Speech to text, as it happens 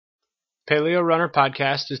Paleo Runner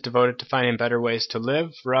Podcast is devoted to finding better ways to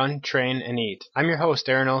live, run, train, and eat. I'm your host,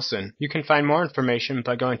 Aaron Olson. You can find more information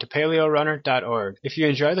by going to paleorunner.org. If you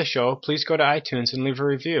enjoy the show, please go to iTunes and leave a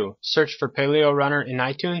review. Search for Paleo Runner in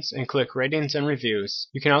iTunes and click ratings and reviews.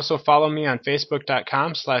 You can also follow me on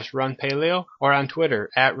facebook.com/runpaleo or on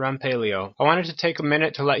Twitter @runpaleo. I wanted to take a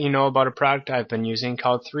minute to let you know about a product I've been using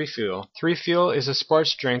called 3Fuel. 3Fuel is a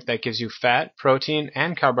sports drink that gives you fat, protein,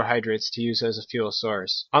 and carbohydrates to use as a fuel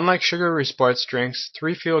source. Unlike sugary sports drinks,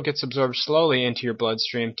 3Fuel gets absorbed slowly into your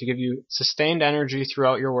bloodstream to give you sustained energy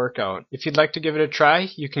throughout your workout. If you'd like to give it a try,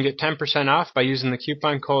 you can get 10% off by using the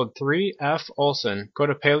coupon code 3FOLSON. Go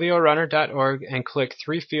to paleorunner.org and click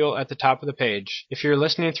 3Fuel at the top of the page. If you're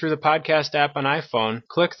listening through the podcast app on iPhone,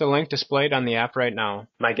 click the link displayed on the app right now.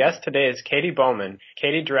 My guest today is Katy Bowman.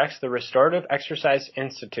 Katy directs the Restorative Exercise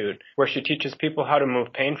Institute, where she teaches people how to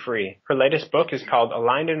move pain-free. Her latest book is called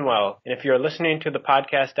Aligned and Well, and if you're listening to the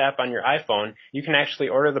podcast app on your iPhone, you can actually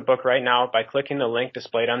order the book right now by clicking the link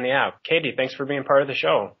displayed on the app. Katy, thanks for being part of the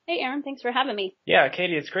show. Hey, Aaron. Thanks for having me. Yeah,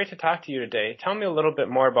 Katy, it's great to talk to you today. Tell me a little bit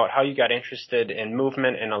more about how you got interested in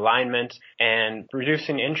movement and alignment and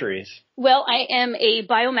reducing injuries. Well, I am a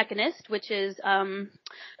biomechanist, which is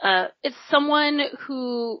it's someone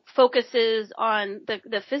who focuses on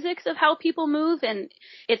the physics of how people move, and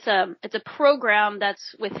it's a program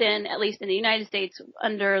that's within, at least in the United States,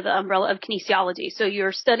 under the umbrella of kinesiology. So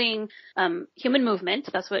you're studying human movement.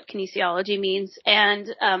 That's what kinesiology means.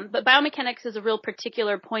 And but biomechanics is a real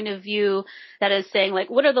particular point of view that is saying, like,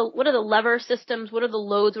 what are the lever systems, what are the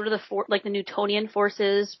loads, what are the Newtonian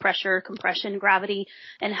forces, pressure, compression, gravity,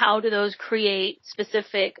 and how do those create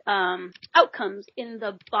specific outcomes in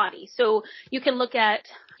the body. So you can look at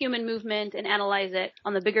human movement and analyze it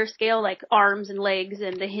on the bigger scale, like arms and legs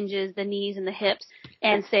and the hinges, the knees and the hips,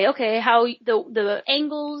 and say, okay, how the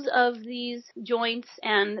angles of these joints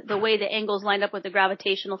and the way the angles line up with the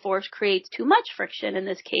gravitational force creates too much friction in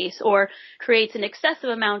this case, or creates an excessive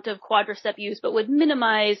amount of quadricep use but would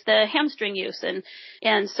minimize the hamstring use.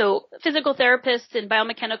 And so physical therapists and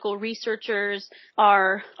biomechanical researchers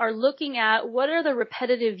are looking at what are the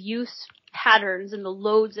repetitive use patterns and the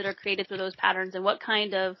loads that are created through those patterns, and what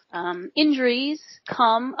kind of injuries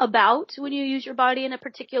come about when you use your body in a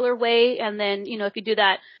particular way. And then, if you do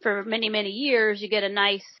that for many, many years, you get a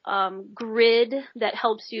nice grid that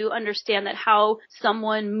helps you understand that how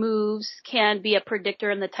someone moves can be a predictor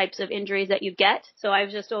in the types of injuries that you get. So I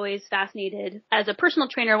was just always fascinated. As a personal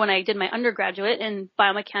trainer, when I did my undergraduate in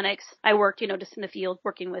biomechanics, I worked, just in the field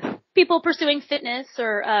working with people pursuing fitness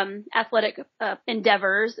or athletic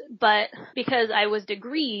endeavors. But because I was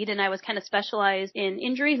degreed and I was kind of specialized in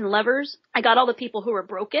injuries and levers, I got all the people who were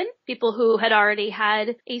broken, people who had already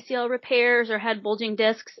had ACL repairs or had bulging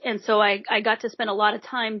discs. And so I got to spend a lot of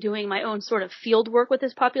time doing my own sort of field work with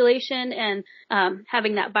this population, and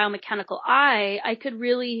having that biomechanical eye, I could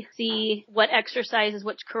really see what exercises,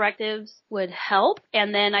 which correctives would help.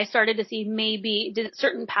 And then I started to see maybe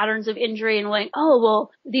certain patterns of injury and like, oh,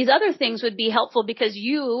 well, these other things would be helpful because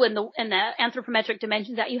you and the anthropometric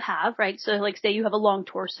dimensions that you have, right? So like say you have a long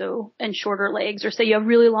torso and shorter legs, or say you have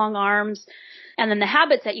really long arms. And then the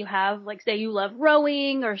habits that you have, like say you love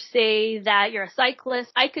rowing, or say that you're a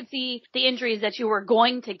cyclist, I could see the injuries that you were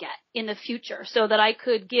going to get in the future so that I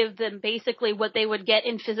could give them basically what they would get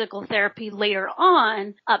in physical therapy later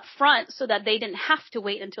on up front, so that they didn't have to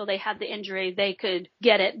wait until they had the injury. They could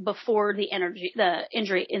get it before the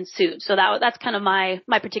injury ensued. So that's kind of my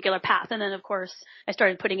particular path. And then of course I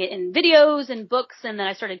started putting it in videos and books, and then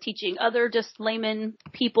I started teaching other just layman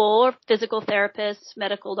people, physical therapists,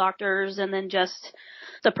 medical doctors, and then just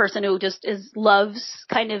the person who just loves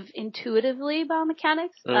kind of intuitively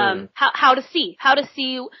biomechanics, how to see, how to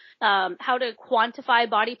quantify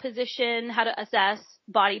body position, how to assess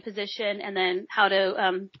body position, and then how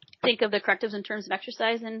to think of the correctives in terms of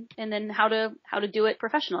exercise, and then how to do it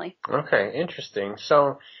professionally. Okay, interesting.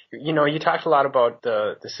 So, you talked a lot about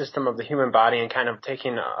the system of the human body and kind of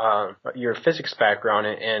taking your physics background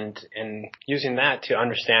and using that to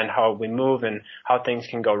understand how we move and how things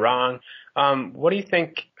can go wrong. What do you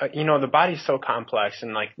think, the body's so complex,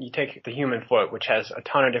 and like you take the human foot, which has a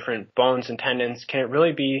ton of different bones and tendons, can it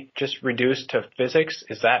really be just reduced to physics?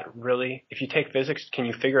 Is that really, if you take physics, can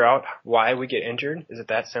you figure out why we get injured? Is it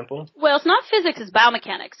that simple? Well, it's not physics, it's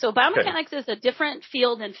biomechanics. So biomechanics is a different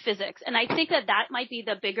field than physics. And I think that might be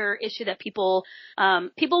the bigger issue, that people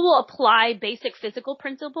will apply basic physical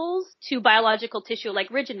principles to biological tissue, like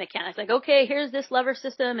rigid mechanics. Like, okay, here's this lever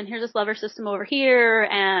system and here's this lever system over here,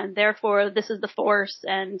 and therefore or this is the force,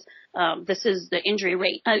 and this is the injury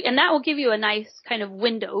rate. And that will give you a nice kind of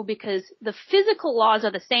window, because the physical laws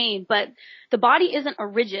are the same, but the body isn't a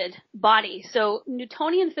rigid body. So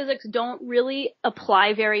Newtonian physics don't really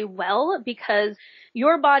apply very well, because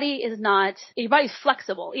your body's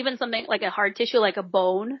flexible. Even something like a hard tissue, like a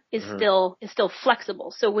bone, is still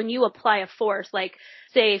flexible. So when you apply a force, like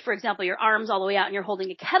say, for example, your arm's all the way out and you're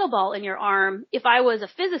holding a kettlebell in your arm, if I was a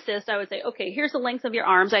physicist, I would say, okay, here's the length of your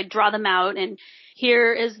arms. I'd draw them out, and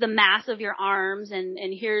here is the mass of your arms, and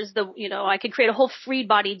here's the, I could create a whole free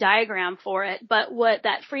body diagram for it. But what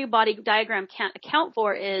that free body diagram can't account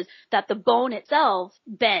for is that the bone itself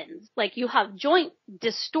bends. Like, you have joint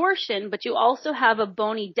distortion, but you also have a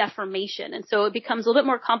bony deformation. And so it becomes a little bit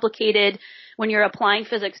more complicated when you're applying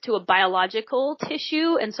physics to a biological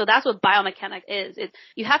tissue. And so that's what biomechanics is.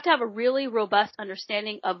 You have to have a really robust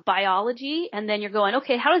understanding of biology, and then you're going,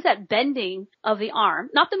 okay, how does that bending of the arm,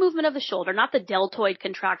 not the movement of the shoulder, not the deltoid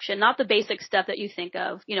contraction, not the basic stuff that you think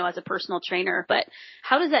of, as a personal trainer, but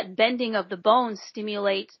how does that bending of the bone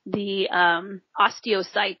stimulate the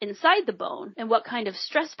osteocyte inside the bone? And what kind of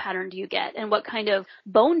stress pattern do you get? And what kind of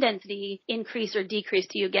bone density increase or decrease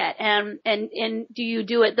do you get? And do you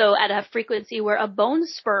do it, though, at a frequency where a bone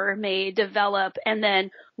spur may develop? And then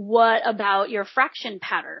what about your fraction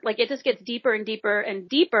pattern? Like, it just gets deeper and deeper and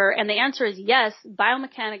deeper. And the answer is yes,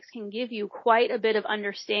 biomechanics can give you quite a bit of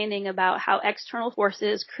understanding about how external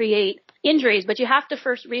forces create injuries, but you have to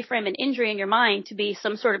first reframe an injury in your mind to be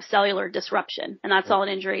some sort of cellular disruption. And that's all an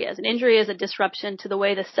injury is. An injury is a disruption to the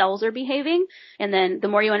way the cells are behaving. And then the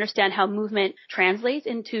more you understand how movement translates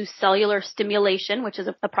into cellular stimulation, which is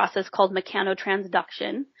a process called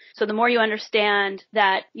mechanotransduction. So the more you understand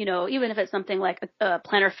that, even if it's something like a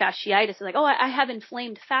plantar fasciitis, it's like, oh, I have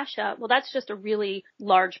inflamed fascia. Well, that's just a really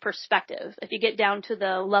large perspective. If you get down to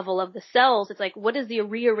the level of the cells, it's like, what is the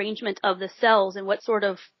rearrangement of the cells, and what sort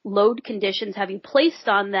of load conditions have you placed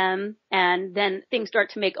on them? And then things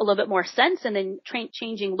start to make a little bit more sense, and then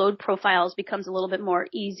changing load profiles becomes a little bit more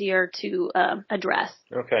easier to address.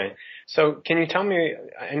 Okay. So can you tell me,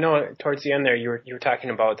 I know towards the end there you were talking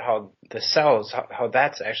about how the cells, how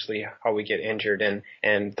that's actually how we get injured,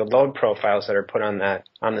 and the load profiles that are put on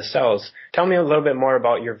the cells. Tell me a little bit more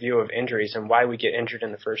about your view of injuries and why we get injured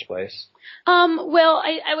in the first place. Well,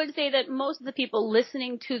 I would say that most of the people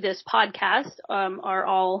listening to this podcast are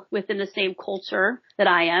all within the same culture that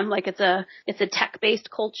I am. Like, it's a tech-based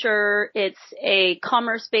culture, it's a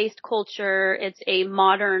commerce-based culture, it's a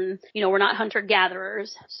modern, we're not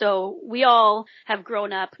hunter-gatherers. So we all have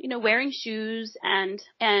grown up, wearing shoes and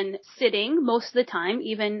sitting most of the time,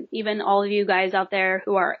 even all of you guys out there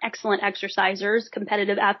who are excellent exercisers,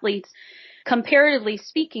 competitive athletes, comparatively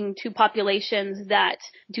speaking to populations that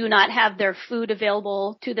do not have their food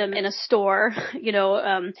available to them in a store,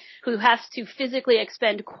 who has to physically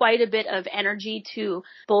expend quite a bit of energy to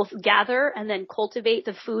both gather and then cultivate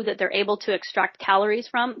the food that they're able to extract calories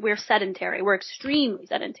from. We're sedentary. We're extremely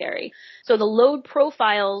sedentary. So the load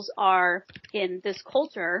profiles are, in this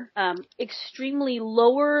culture, extremely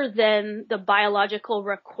lower than the biological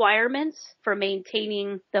requirements for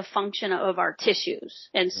maintaining the function of our tissues.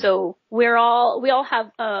 And so we all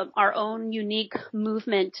have our own unique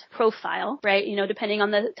movement profile, right? Depending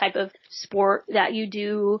on the type of sport that you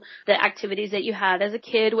do, the activities that you had as a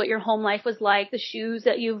kid, what your home life was like, the shoes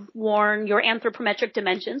that you've worn, your anthropometric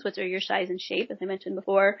dimensions, which are your size and shape, as I mentioned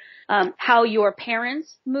before, how your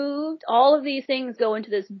parents moved. All of these things go into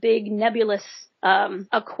this big nebulous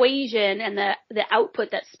equation, and the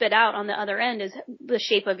output that's spit out on the other end is the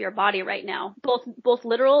shape of your body right now, both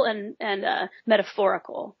literal and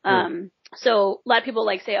metaphorical. So a lot of people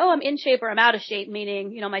say, oh, I'm in shape or I'm out of shape,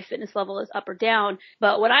 meaning, my fitness level is up or down.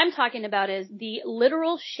 But what I'm talking about is the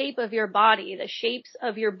literal shape of your body, the shapes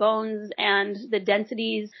of your bones and the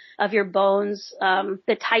densities of your bones,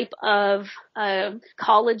 the type of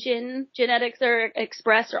collagen genetics that are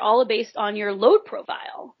expressed are all based on your load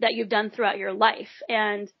profile that you've done throughout your life.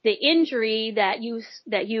 And the injury that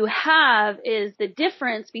you have is the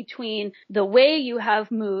difference between the way you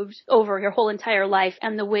have moved over your whole entire life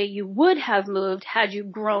and the way you would have moved had you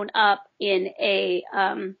grown up in a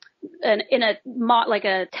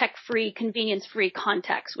tech-free, convenience-free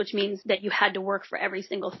context, which means that you had to work for every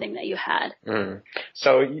single thing that you had.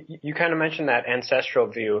 So you kind of mentioned that ancestral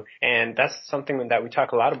view, and that's something that we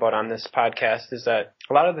talk a lot about on this podcast, is that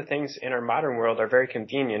a lot of the things in our modern world are very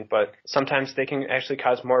convenient, but sometimes they can actually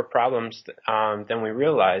cause more problems than we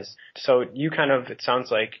realize. So you kind of, it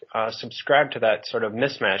sounds like, subscribe to that sort of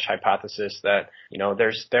mismatch hypothesis that,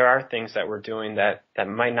 there are things that we're doing that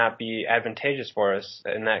might not be advantageous for us,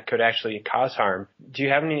 and that could actually cause harm. Do you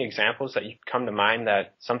have any examples that you come to mind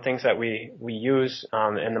that some things that we use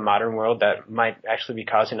in the modern world that might actually be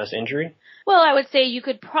causing us injury? Well, I would say you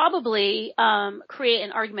could probably create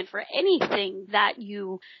an argument for anything that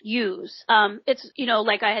you use. It's,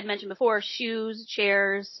 like I had mentioned before, shoes,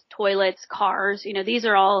 chairs, toilets, cars, these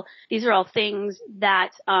are all things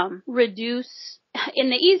that reduce, in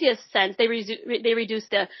the easiest sense, they reduce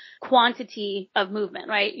the quantity of movement,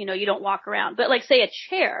 right? You don't walk around. But like, say, a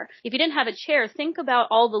chair. If you didn't have a chair, think about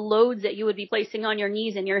all the loads that you would be placing on your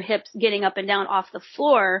knees and your hips getting up and down off the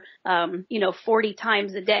floor, 40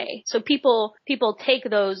 times a day. So people take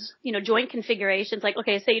those, joint configurations, like,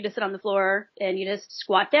 okay, say you just sit on the floor and you just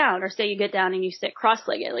squat down, or say you get down and you sit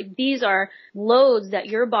cross-legged. Like, these are loads that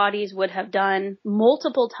your bodies would have done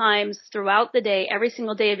multiple times throughout the day, every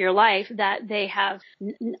single day of your life, that they have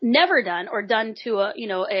never done, or done to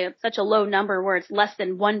such a low number where it's less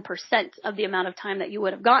than 1% of the amount of time that you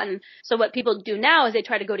would have gotten. So what people do now is they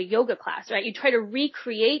try to go to yoga class, right? You try to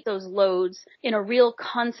recreate those loads in a real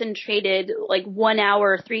concentrated, like 1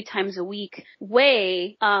 hour, 3 times a week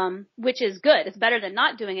way, which is good. It's better than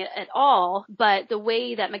not doing it at all. But the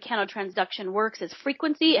way that mechanotransduction works is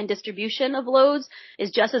frequency and distribution of loads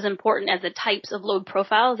is just as important as the types of load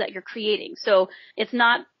profiles that you're creating. So it's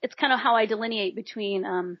kind of how I delineate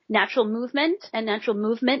between natural movement and natural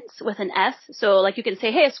movements with an S. So like, you can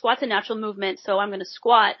say, hey, a squat's a natural movement, so I'm going to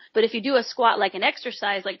squat. But if you do a squat like an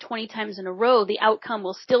exercise, like 20 times in a row, the outcome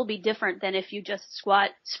will still be different than if you just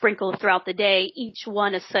squat sprinkled throughout the day, each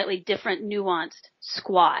one a slightly different, nuanced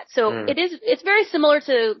squat. So it's very similar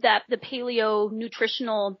to the paleo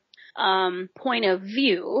nutritional point of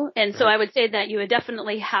view. And so I would say that you would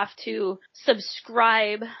definitely have to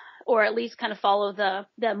subscribe, or at least kind of follow the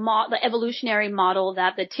evolutionary model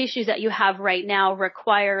that the tissues that you have right now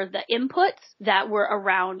require the inputs that were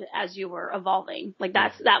around as you were evolving. Like,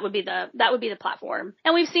 that would be the platform.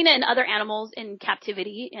 And we've seen it in other animals in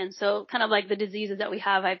captivity. And so kind of like the diseases that we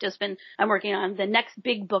have, I'm working on the next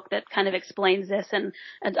big book that kind of explains this. And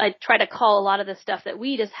I try to call a lot of the stuff that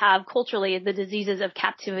we just have culturally the diseases of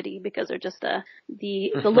captivity, because they're just the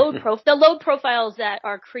load profiles that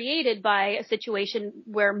are created by a situation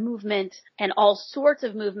where movement and all sorts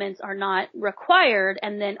of movements are not required,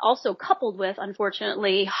 and then also coupled with,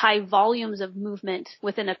 unfortunately, high volumes of movement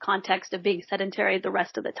within a context of being sedentary the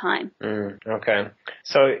rest of the time. Okay.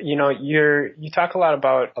 So, you talk a lot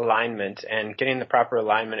about alignment and getting the proper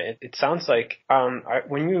alignment. It sounds like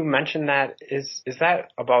when you mention that, is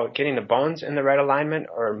that about getting the bones in the right alignment,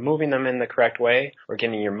 or moving them in the correct way, or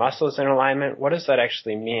getting your muscles in alignment? What does that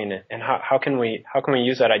actually mean? And how can we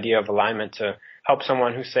use that idea of alignment to help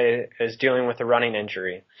someone who, say, is dealing with a running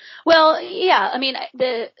injury? Well, yeah, I mean,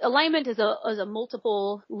 the alignment is a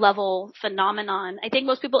multiple level phenomenon. I think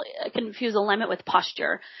most people confuse alignment with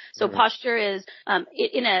posture. So posture is,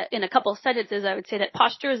 in a couple of sentences, I would say that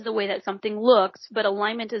posture is the way that something looks, but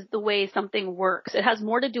alignment is the way something works. It has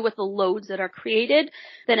more to do with the loads that are created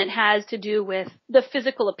than it has to do with the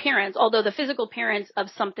physical appearance, although the physical appearance of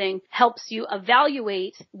something helps you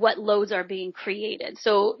evaluate what loads are being created.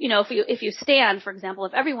 So, if you stand, for example,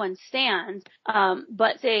 if everyone stands,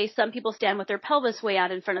 but say some people stand with their pelvis way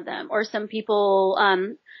out in front of them, or some people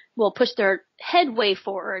will push their head way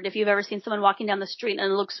forward. If you've ever seen someone walking down the street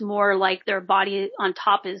and it looks more like their body on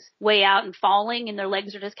top is way out and falling and their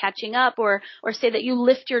legs are just catching up, or say that you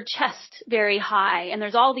lift your chest very high. And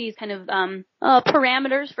there's all these kind of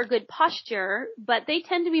parameters for good posture, but they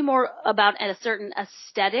tend to be more about a certain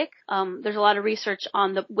aesthetic. There's a lot of research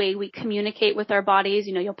on the way we communicate with our bodies.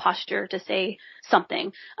 You'll posture to say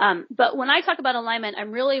something. But when I talk about alignment,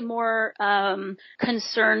 I'm really more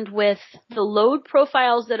concerned with the load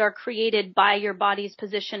profiles that are created by your body's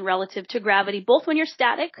position relative to gravity, both when you're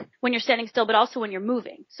static, when you're standing still, but also when you're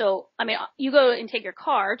moving. So, I mean, you go and take your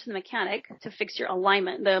car to the mechanic to fix your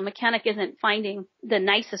alignment. The mechanic isn't finding the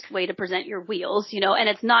nicest way to present your wheels, and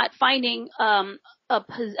it's not finding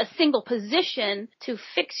a single position to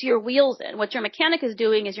fix your wheels in. What your mechanic is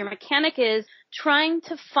doing is trying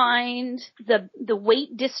to find the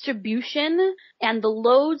weight distribution and the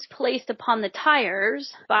loads placed upon the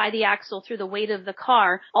tires by the axle through the weight of the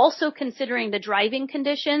car, also considering the driving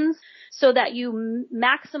conditions, so that you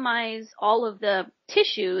maximize all of the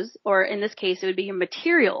tissues, or in this case, it would be your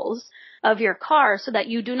materials of your car, so that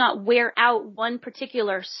you do not wear out one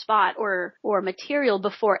particular spot or material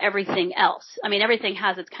before everything else. I mean, everything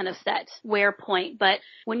has its kind of set wear point, but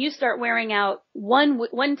when you start wearing out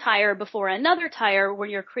one tire before another tire,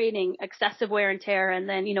 when you're creating excessive wear and tear, and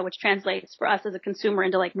then, which translates for us as a consumer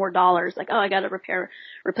into like more dollars, like, oh, I got to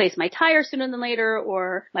replace my tire sooner than later,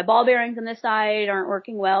 or my ball bearings on this side aren't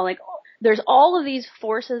working well, like, there's all of these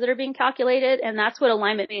forces that are being calculated, and that's what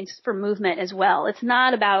alignment means for movement as well. It's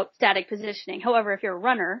not about static positioning. However, if you're a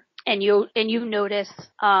runner, and you notice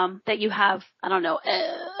that you have, I don't know,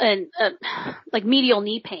 like medial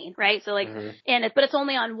knee pain, right? So like, but it's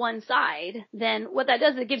only on one side, then what that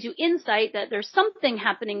does is it gives you insight that there's something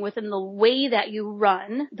happening within the way that you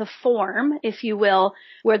run, the form, if you will,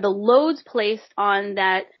 where the loads placed on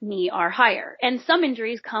that knee are higher. And some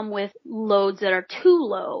injuries come with loads that are too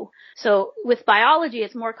low. So with biology,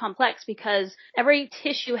 it's more complex because every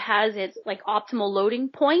tissue has its like optimal loading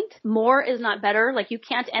point. More is not better. Like you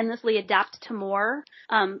can't endlessly adapt to more.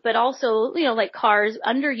 But also, like cars,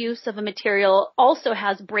 underuse of a material also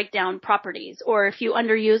has breakdown properties. Or if you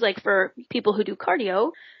underuse, like for people who do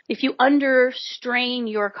cardio, if you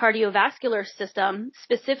understrain your cardiovascular system,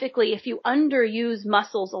 specifically if you underuse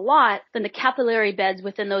muscles a lot, then the capillary beds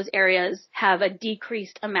within those areas have a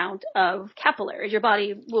decreased amount of capillaries. Your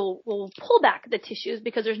body will pull back the tissues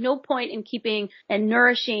because there's no point in keeping and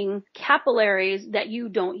nourishing capillaries that you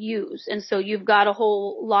don't use. And so you've got a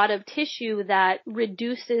whole lot of tissue that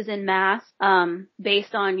reduces in mass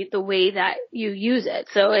based on the way that you use it.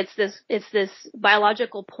 So it's this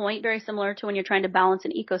biological point, very similar to when you're trying to balance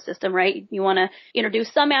an ecosystem, right? You want to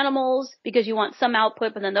introduce some animals because you want some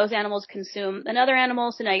output, but then those animals consume another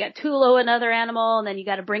animal. So now you got too low another animal, and then you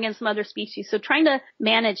got to bring in some other species. So trying to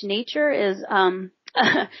manage nature is,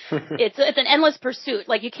 it's an endless pursuit.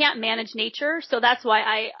 Like you can't manage nature. So that's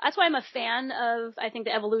why I'm a fan of, I think,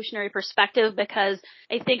 the evolutionary perspective, because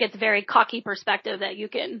I think it's a very cocky perspective that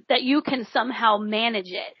you can somehow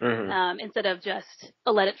manage it, instead of just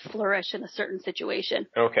let it flourish in a certain situation.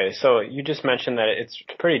 Okay. So you just mentioned that it's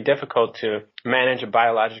pretty difficult to manage a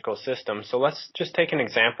biological system. So let's just take an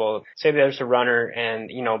example. Say there's a runner and,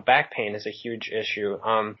 back pain is a huge issue.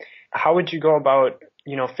 How would you go about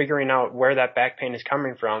figuring out where that back pain is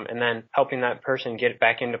coming from and then helping that person get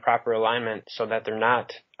back into proper alignment so that they're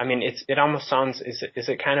not, it almost sounds, is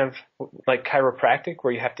it kind of like chiropractic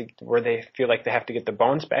where they feel like they have to get the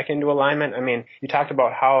bones back into alignment? You talked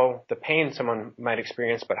about how the pain someone might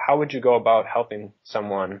experience, but how would you go about helping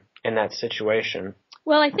someone in that situation?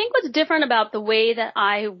 Well, I think what's different about the way that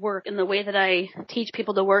I work and the way that I teach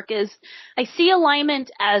people to work is I see alignment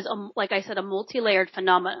as, like I said, a multi-layered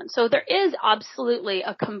phenomenon. So there is absolutely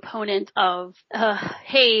a component of,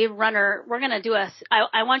 hey, runner, we're going to do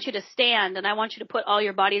I want you to stand and I want you to put all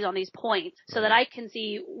your bodies on these points so that I can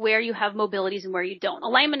see where you have mobilities and where you don't.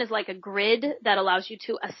 Alignment is like a grid that allows you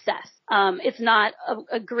to assess. It's not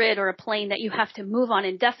a grid or a plane that you have to move on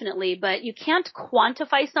indefinitely, but you can't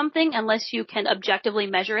quantify something unless you can objectively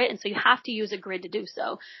measure it, and so you have to use a grid to do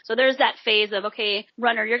so. So there's that phase of, okay,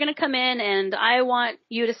 runner, you're going to come in and I want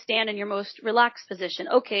you to stand in your most relaxed position.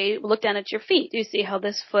 Okay, look down at your feet. Do you see how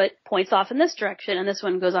this foot points off in this direction and this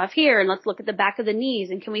one goes off here? And let's look at the back of the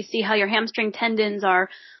knees, and can we see how your hamstring tendons are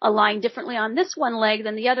aligned differently on this one leg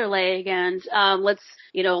than the other leg? And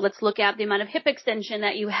let's look at the amount of hip extension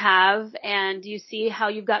that you have, and you see how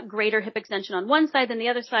you've got greater hip extension on one side than the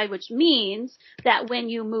other side, which means that when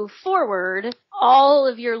you move forward, all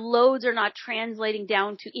of your loads are not translating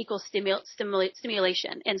down to equal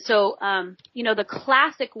stimulation. And so, the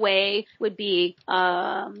classic way would be,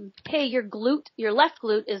 hey, your left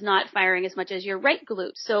glute is not firing as much as your right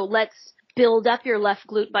glute. So let's build up your left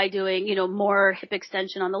glute by doing, more hip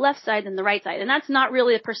extension on the left side than the right side. And that's not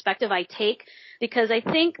really a perspective I take, because I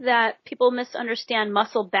think that people misunderstand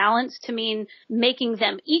muscle balance to mean making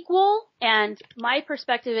them equal. And my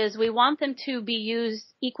perspective is we want them to be used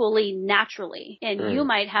equally naturally. And you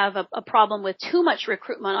might have a problem with too much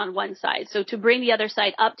recruitment on one side. So to bring the other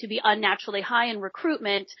side up to be unnaturally high in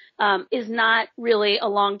recruitment is not really a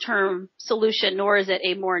long-term solution, nor is it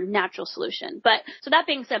a more natural solution. But so that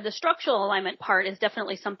being said, the structural alignment part is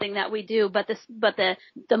definitely something that we do. But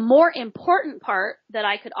the more important part that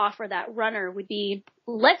I could offer that runner would be,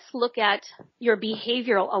 let's look at your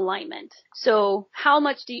behavioral alignment. So how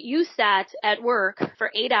much do you sat at work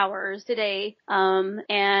for 8 hours today,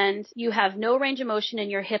 and you have no range of motion in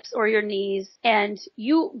your hips or your knees, and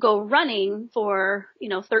you go running for,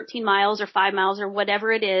 13 miles or 5 miles or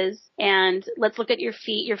whatever it is, and let's look at your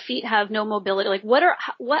feet. Your feet have no mobility. Like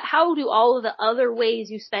how do all of the other ways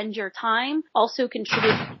you spend your time also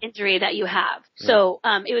contribute to the injury that you have? So,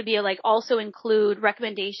 it would be like also include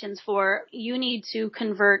recommendations for, you need to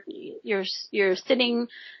convert your sitting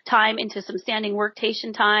time into some standing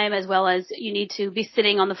worktation time, as well as you need to be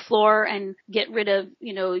sitting on the floor and get rid of,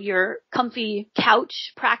 your comfy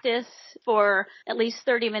couch practice for at least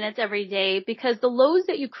 30 minutes every day, because the loads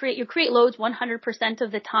that you create loads 100%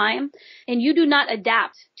 of the time, and you do not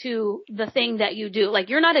adapt to the thing that you do. Like,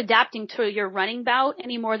 you're not adapting to your running bout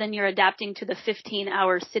any more than you're adapting to the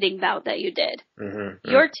 15-hour sitting bout that you did. Mm-hmm.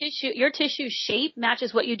 Your tissue shape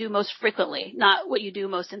matches what you do most frequently, not what you do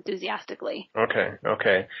most enthusiastically.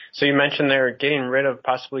 Okay. So you mentioned there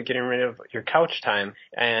possibly getting rid of your couch time,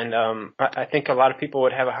 and I think a lot of people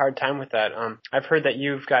would have a hard time with that. I've heard that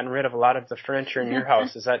you've gotten rid of a lot of the furniture in your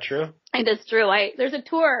house. Is that true? It is true. There's a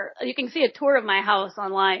tour. You can see a tour of my house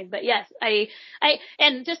online. But yes,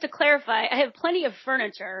 and just to clarify, I have plenty of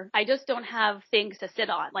furniture. I just don't have things to sit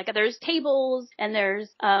on. Like, there's tables and there's,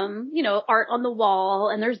 art on the wall,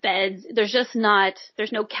 and there's beds. There's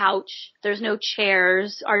no couch. There's no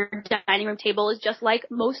chairs. Our dining room table is just like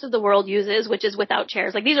most of the world uses, which is without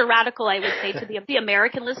chairs. Like, these are radical, I would say, to the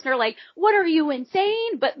American listener. Like, what are you,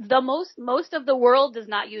 insane? But most of the world does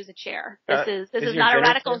not use a chair. This is not a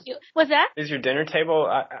radical. What's that? Is your dinner table,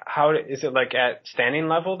 how is it, like at standing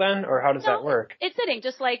level then, or how does that work? It's sitting,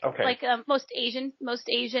 just like most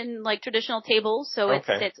Asian like traditional tables. So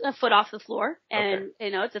Okay. It sits a foot off the floor, and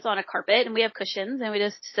it sits on a carpet, and we have cushions, and we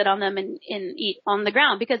just sit on them and eat on the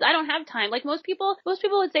ground, because I don't have time. Like, most people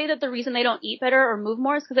would say that the reason they don't eat better or move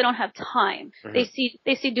more is because they don't have time. Mm-hmm.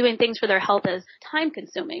 They see doing things for their health as time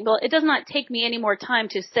consuming. Well, it does not take me any more time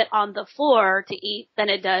to sit on the floor to eat than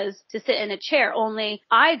it does to sit in a chair. Only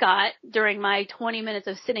I got, during my 20 minutes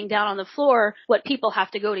of sitting down on the floor, what people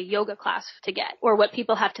have to go to yoga class to get, or what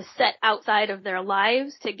people have to set outside of their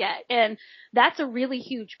lives to get. And that's a really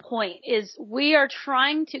huge point, is we are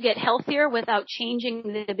trying to get healthier without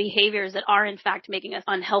changing the behaviors that are in fact making us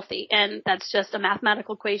unhealthy. And that's just a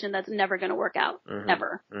mathematical equation that's never going to work out,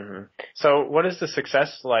 ever. Mm-hmm. So what is the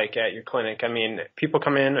success like at your clinic? I mean, people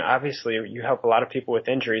come in, obviously you help a lot of people with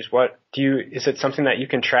injuries. Is it something that you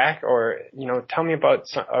can track, or, tell me about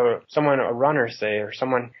someone, a runner, say, or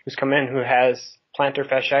someone who's come in who has plantar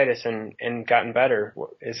fasciitis and gotten better.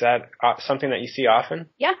 Is that something that you see often?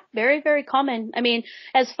 Yeah, very, very common. I mean,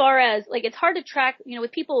 as far as, like, it's hard to track,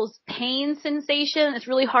 with people's pain sensation, it's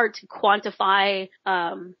really hard to quantify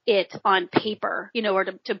it on paper, or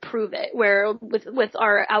to prove it, where with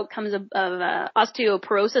our outcomes of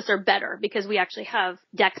osteoporosis are better, because we actually have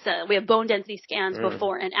DEXA, we have bone density scans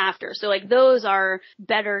before and after. So, like, those are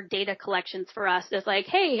better data collections for us. It's like,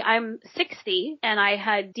 hey, I'm 60 and I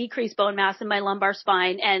had decreased bone mass in my lumbar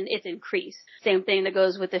spine, and it's increased. Same thing that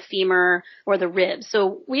goes with the femur or the ribs.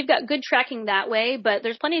 So we've got good tracking that way, but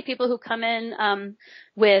there's plenty of people who come in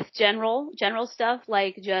with general stuff,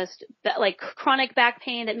 like chronic back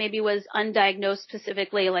pain that maybe was undiagnosed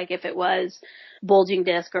specifically, like if it was bulging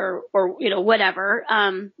disc or whatever.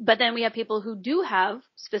 But then we have people who do have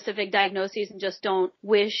specific diagnoses and just don't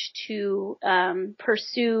wish to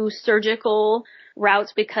pursue surgical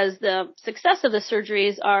routes, because the success of the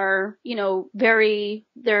surgeries are,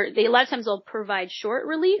 they a lot of times they'll provide short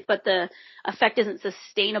relief, but the effect isn't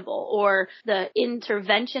sustainable, or the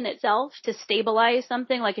intervention itself to stabilize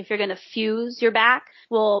something, like if you're going to fuse your back.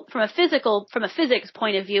 Well, from a physics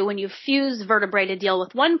point of view, when you fuse vertebrae to deal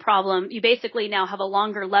with one problem, you basically now have a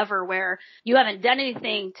longer lever where you haven't done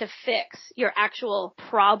anything to fix your actual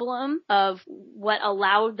problem of what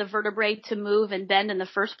allowed the vertebrae to move and bend in the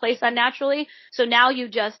first place unnaturally. So now you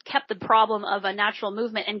just kept the problem of a natural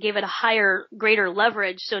movement and gave it a greater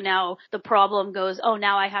leverage. So now the problem goes,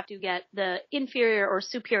 now I have to get the inferior or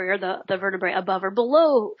superior, the vertebrae above or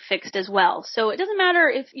below, fixed as well. So it doesn't matter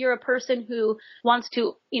if you're a person who wants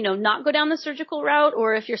to, not go down the surgical route,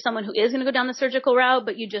 or if you're someone who is going to go down the surgical route,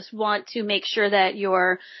 but you just want to make sure that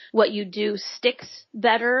what you do sticks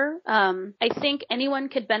better. I think anyone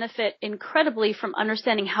could benefit incredibly from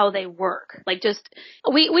understanding how they work. Like,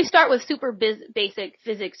 we start with super basic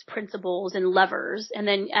physics principles and levers, and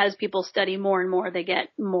then as people study more and more, they get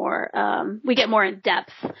more, we get more in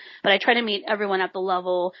depth. But I try to meet everyone at the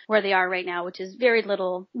level where they are right now, which is very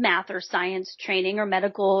little math or science training or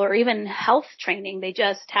medical or even health training. They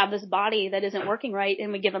just have this body that isn't working right,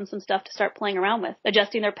 and we give them some stuff to start playing around with,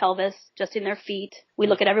 adjusting their pelvis, adjusting their feet. We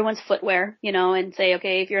look at everyone's footwear, and say,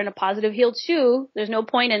 okay, if you're in a positive heeled shoe, there's no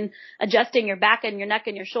point in adjusting your back and your neck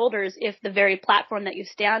and your shoulders if the very platform that you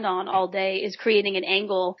stand on all day is creating an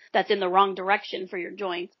angle that's in the wrong direction for your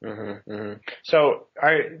joints. Mm-hmm, mm-hmm. So So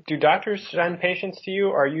do doctors send patients to you,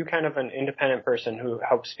 or are you kind of an independent person who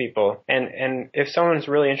helps people? And if someone's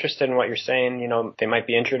really interested in what you're saying, they might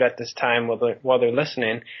be injured at this time while they're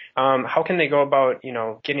listening, how can they go about,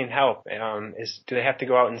 getting help? Do they have to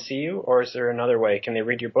go out and see you, or is there another way? Can they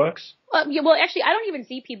read your books? Well, actually, I don't even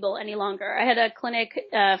see people any longer. I had a clinic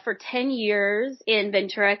for 10 years in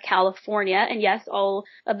Ventura, California. And yes, all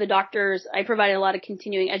of the doctors, I provided a lot of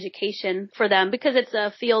continuing education for them because it's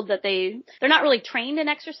a field that they're not really trained in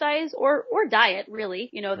exercise or diet,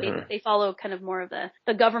 really. They follow kind of more of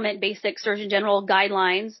the government basic Surgeon General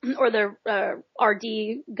guidelines or the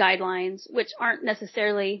RD guidelines, which aren't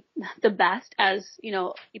necessarily the best, as,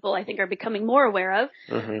 people I think are becoming more aware of,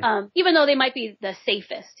 even though they might be the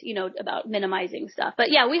safest, about minimizing stuff. But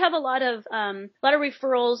yeah, we have a lot of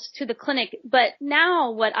referrals to the clinic. But now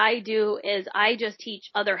what I do is I just teach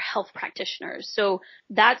other health practitioners. So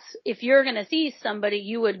that's, if you're going to see somebody,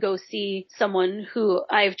 you would go see someone who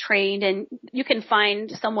I've trained, and you can find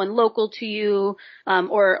someone local to you,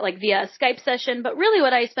 or like via a Skype session. But really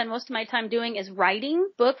what I spend most of my time doing is writing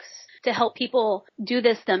books to help people do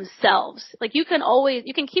this themselves. Like you can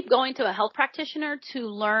keep going to a health practitioner to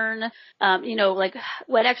learn, like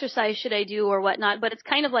what exercise should I do or whatnot, but it's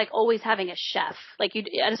kind of like always having a chef. Like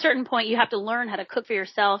at a certain point, you have to learn how to cook for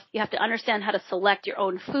yourself. You have to understand how to select your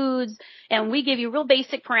own foods. And we give you real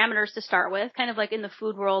basic parameters to start with, kind of like in the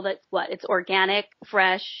food world, it's organic,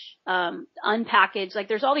 fresh, unpackaged. Like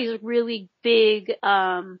there's all these really big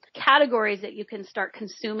categories that you can start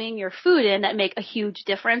consuming your food in that make a huge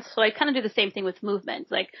difference. So I kind of do the same thing with movement.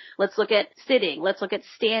 Like let's look at sitting, let's look at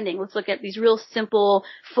standing, let's look at these real simple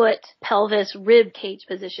foot, pelvis, rib cage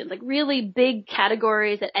positions, like really big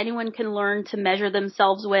categories that anyone can learn to measure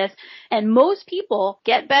themselves with. And most people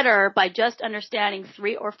get better by just understanding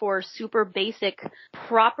 3 or 4 super basic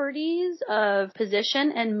properties of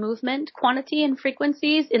position and movement, quantity and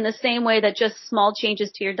frequencies, in the same way that just small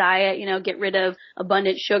changes to your diet, get rid of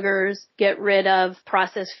abundant sugars, get rid of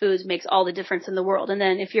processed foods makes all the difference in the world. And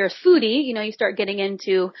then if you're a foodie, you start getting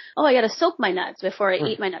into, I got to soak my nuts before I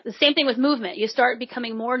eat my nuts. The same thing with movement. You start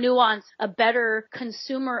becoming more nuanced, a better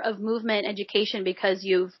consumer of movement education, because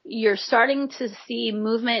you're starting to see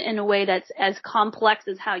movement in a way that's as complex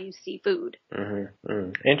as how you see food.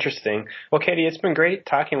 Interesting. Well, Katy, it's been great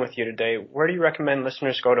talking with you today. Where do you recommend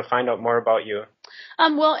listeners go to find out more about you?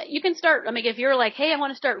 Well, you can start, if you're like, hey, I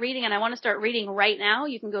want to start reading and I want to start reading right now,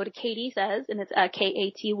 you can go to Katy Says, and it's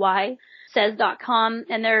Katy says.com,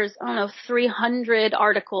 and there's 300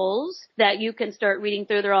 articles that you can start reading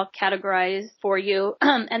through. They're all categorized for you.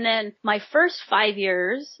 And then my first 5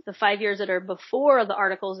 years, the 5 years that are before the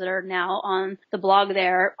articles that are now on the blog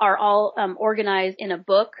there, are all organized in a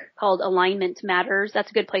book called Alignment Matters. That's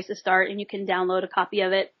a good place to start, and you can download a copy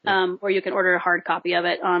of it, or you can order a hard copy of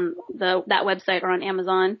it on that website or on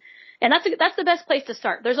Amazon. And that's the best place to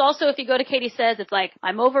start. There's also, if you go to Katy Says, it's like,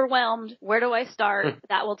 I'm overwhelmed. Where do I start?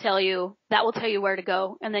 That will tell you where to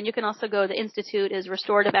go. And then you can also go, the Institute is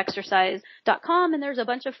restorative.exercise.com, and there's a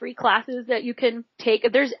bunch of free classes that you can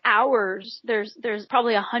take. There's hours. There's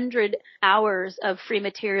probably 100 hours of free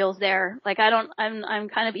materials there. Like I'm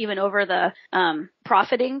kind of even over the,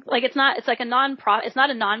 profiting. Like it's not a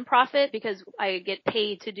non-profit because I get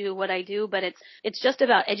paid to do what I do, but it's just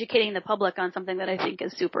about educating the public on something that I think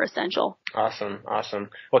is super essential. Awesome.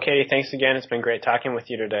 Well, Katy, thanks again. It's been great talking with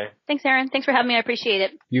you today. Thanks, Aaron. Thanks for having me. I appreciate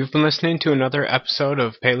it. You've been listening to another episode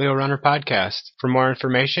of Paleo Runner Podcast. For more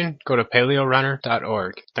information, go to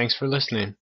paleorunner.org. Thanks for listening.